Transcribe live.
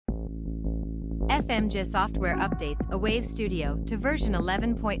FMJ-Software updates Awave Studio to version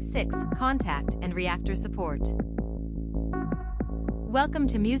 11.6 Kontakt and Reaktor Support. Welcome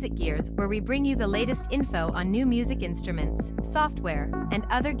to Music Gears, where we bring you the latest info on new music instruments, software, and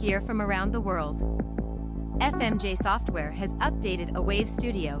other gear from around the world. FMJ-Software has updated Awave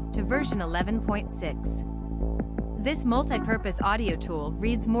Studio to version 11.6. This multi-purpose audio tool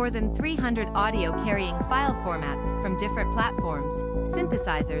reads more than 300 audio-carrying file formats from different platforms,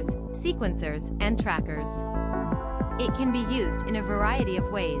 synthesizers, sequencers, and trackers. It can be used in a variety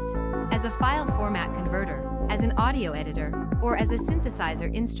of ways, as a file format converter, as an audio editor, or as a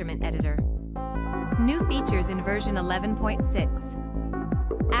synthesizer instrument editor. New features in version 11.6.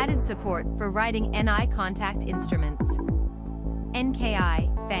 Added support for writing NI Kontakt instruments, NKI,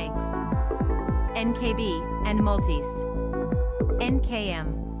 banks, NKB, and multis,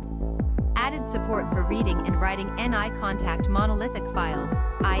 NKM. Added support for reading and writing NI Kontakt Monolithic files,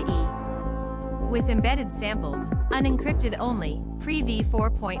 i.e. with embedded samples, unencrypted only,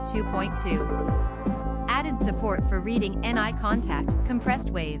 pre-v4.2.2. Added support for reading NI Kontakt Compressed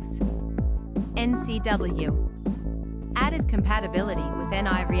waves, NCW. Added compatibility with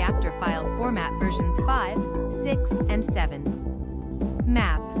NI Reaktor file format versions 5, 6, and 7.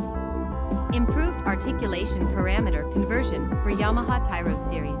 Map. Improved articulation parameter conversion for Yamaha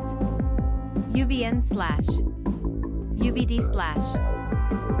Tyros-series.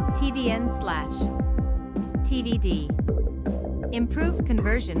 UVN/TVN/TVD. Improved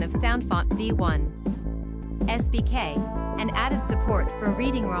conversion of SoundFont v1 SBK and added support for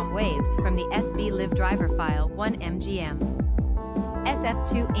reading ROM waves from the SB Live driver file 1 MGM.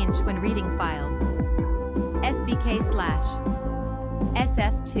 SF2-inch when reading files.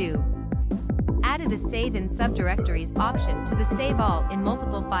 SBK/SF2. Added a Save in Subdirectories option to the Save All in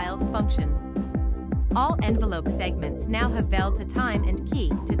Multiple Files function. All envelope segments now have vel to time and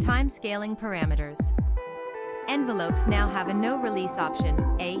key to time scaling parameters. Envelopes now have a No Release option,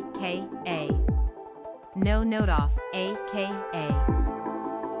 aka No Note Off, aka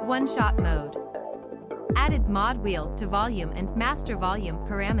One-Shot Mode. Added Mod Wheel to Volume and Master Volume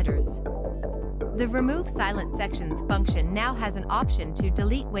parameters. The Remove Silent Sections function now has an option to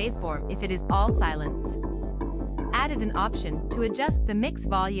delete waveform if it is all silence. Added an option to adjust the mix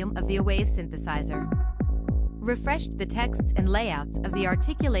volume of the Awave synthesizer. Refreshed the texts and layouts of the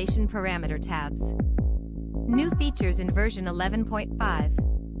articulation parameter tabs. New features in version 11.5.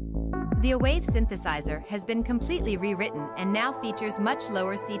 The Awave synthesizer has been completely rewritten and now features much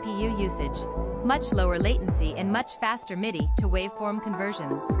lower CPU usage, much lower latency, and much faster MIDI to waveform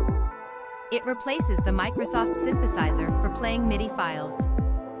conversions. It replaces the Microsoft synthesizer for playing MIDI files.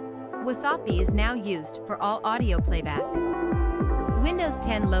 Wasapi is now used for all audio playback. Windows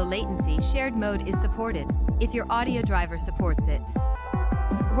 10 low latency shared mode is supported, if your audio driver supports it.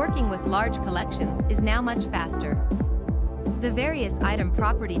 Working with large collections is now much faster. The various item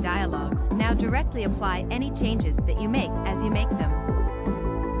property dialogues now directly apply any changes that you make as you make them.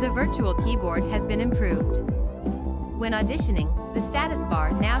 The virtual keyboard has been improved. When auditioning, the status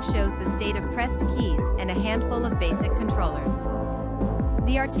bar now shows the state of pressed keys and a handful of basic controllers.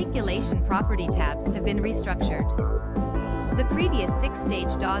 The articulation property tabs have been restructured. The previous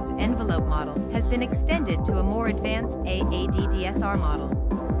 6-stage DAWs envelope model has been extended to a more advanced AADDSR model.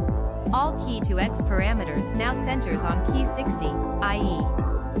 All key to X parameters now centers on key 60, i.e.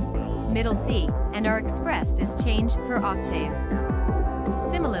 middle C, and are expressed as change per octave.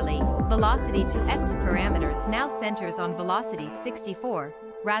 Similarly, velocity to X parameters now centers on velocity 64,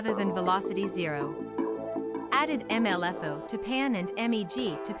 rather than velocity 0. Added MLFO to pan and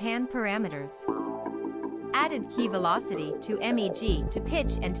MEG to pan parameters. Added key velocity to MEG to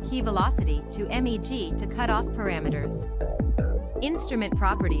pitch and key velocity to MEG to cutoff parameters. Instrument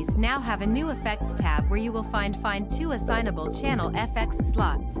properties now have a new effects tab where you will find 2 assignable channel FX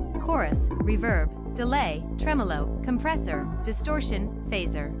slots, chorus, reverb, delay, tremolo, compressor, distortion,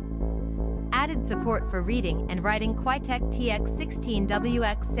 phaser. Added support for reading and writing Kontakt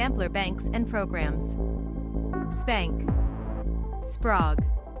TX16WX sampler banks and programs. Spank. Sprague.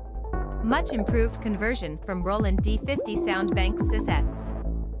 Much improved conversion from Roland D50 sound banks SysX.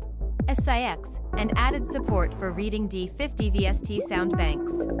 SIX, and added support for reading D50 VST sound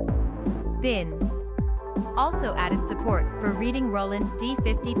banks. Bin. Also added support for reading Roland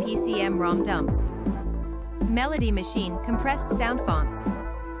D50 PCM ROM dumps. Melody Machine compressed sound fonts.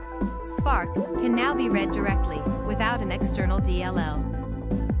 SFARC can now be read directly, without an external DLL.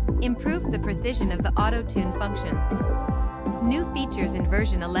 Improved the precision of the auto-tune function. New features in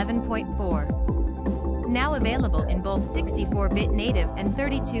version 11.4. Now available in both 64-bit native and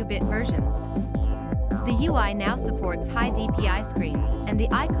 32-bit versions. The UI now supports high DPI screens, and the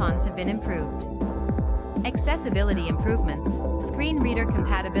icons have been improved. Accessibility improvements, screen reader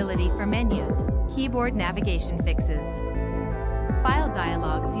compatibility for menus, keyboard navigation fixes. File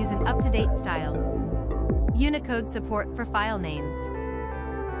dialogues use an up-to-date style. Unicode support for file names.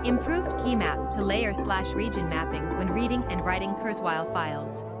 Improved key map to layer/region mapping when reading and writing Kurzweil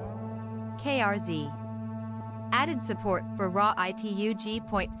files. KRZ. Added support for raw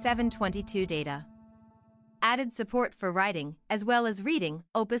ITU-G.722 data. Added support for writing, as well as reading,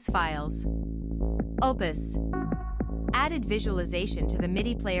 Opus files. Opus. Added visualization to the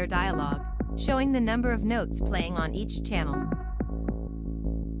MIDI player dialog, showing the number of notes playing on each channel.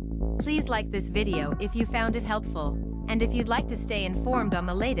 Please like this video if you found it helpful, and if you'd like to stay informed on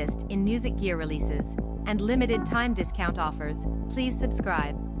the latest in music gear releases and limited time discount offers, please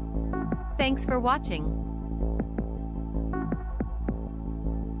subscribe. Thanks for watching.